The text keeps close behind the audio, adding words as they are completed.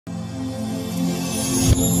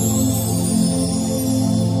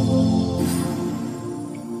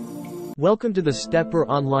Welcome to the Stepper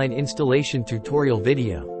online installation tutorial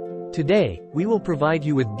video. Today, we will provide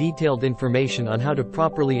you with detailed information on how to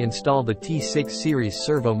properly install the T6 series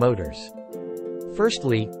servo motors.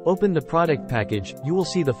 Firstly, open the product package. You will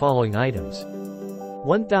see the following items.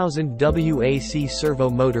 1000 WAC servo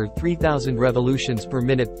motor, 3000 revolutions per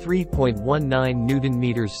minute, 3.19 Newton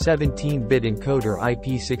meters, 17-bit encoder,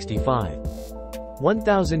 IP65.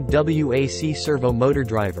 1000 WAC servo motor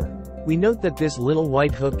driver. We note that this little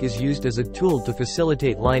white hook is used as a tool to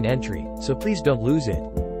facilitate line entry, so please don't lose it.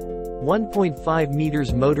 1.5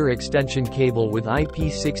 meters motor extension cable with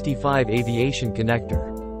IP65 aviation connector.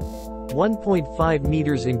 1.5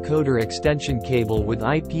 meters encoder extension cable with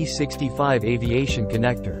IP65 aviation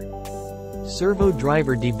connector. Servo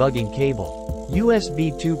driver debugging cable.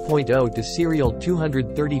 USB 2.0 to serial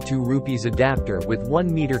 232 rupees adapter with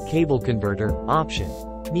 1 meter cable converter, option.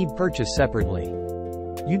 Need purchase separately.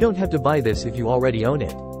 You don't have to buy this if you already own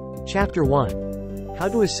it. Chapter 1. How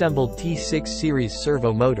to assemble T6 series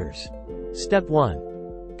servo motors. Step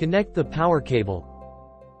 1. Connect the power cable.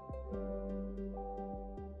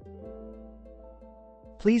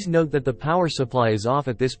 Please note that the power supply is off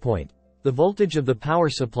at this point. The voltage of the power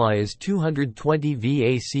supply is 220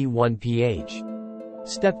 VAC 1pH.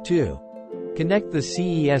 Step 2. Connect the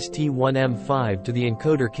CEST1M5 to the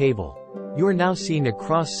encoder cable. You are now seeing a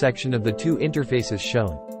cross-section of the two interfaces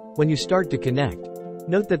shown. When you start to connect,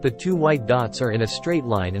 note that the two white dots are in a straight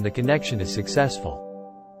line and the connection is successful.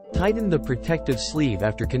 Tighten the protective sleeve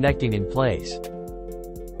after connecting in place.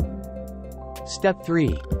 Step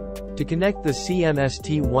 3. To connect the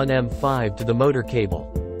CMST1M5 to the motor cable.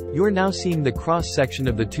 You are now seeing the cross-section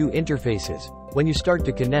of the two interfaces. When you start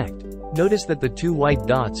to connect, notice that the two white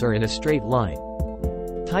dots are in a straight line.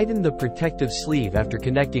 Tighten the protective sleeve after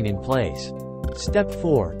connecting in place. Step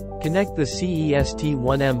 4. Connect the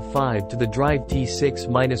CEST1M5 to the drive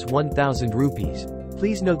T6-1000 rupees.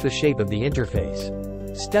 Please note the shape of the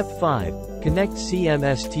interface. Step 5. Connect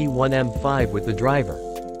CMST1M5 with the driver.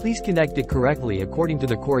 Please connect it correctly according to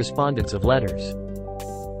the correspondence of letters.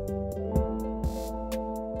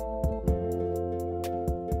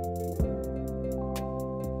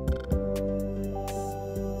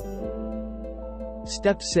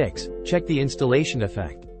 Step 6. Check the installation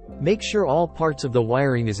effect. Make sure all parts of the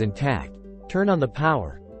wiring is intact. Turn on the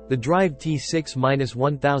power. The drive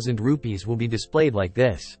T6-1000 rupees will be displayed like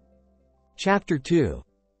this. Chapter 2.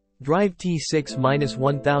 Drive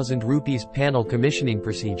T6-1000 rupees panel commissioning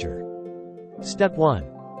procedure. Step 1.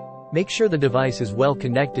 Make sure the device is well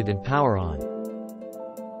connected and power on.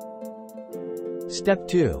 Step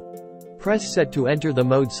 2. Press set to enter the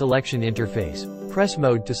mode selection interface. Press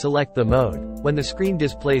mode to select the mode. When the screen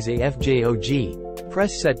displays a FJOG,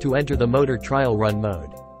 press set to enter the motor trial run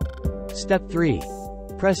mode. Step 3.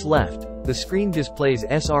 Press left. The screen displays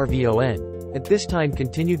SRVON. At this time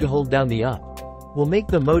continue to hold down the up. Will make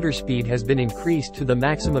the motor speed has been increased to the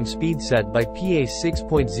maximum speed set by PA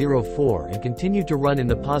 6.04 and continue to run in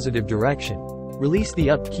the positive direction. Release the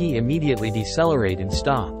up key, immediately decelerate and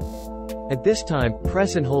stop. At this time,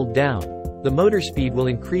 press and hold down. The motor speed will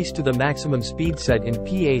increase to the maximum speed set in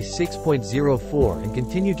PA 6.04 and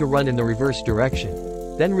continue to run in the reverse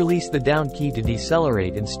direction. Then release the down key to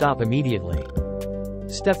decelerate and stop immediately.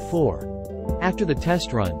 Step 4. After the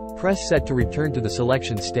test run, press set to return to the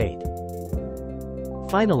selection state.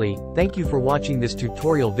 Finally, thank you for watching this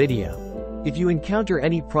tutorial video. If you encounter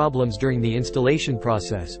any problems during the installation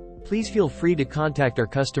process, please feel free to contact our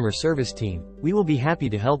customer service team. We will be happy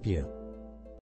to help you.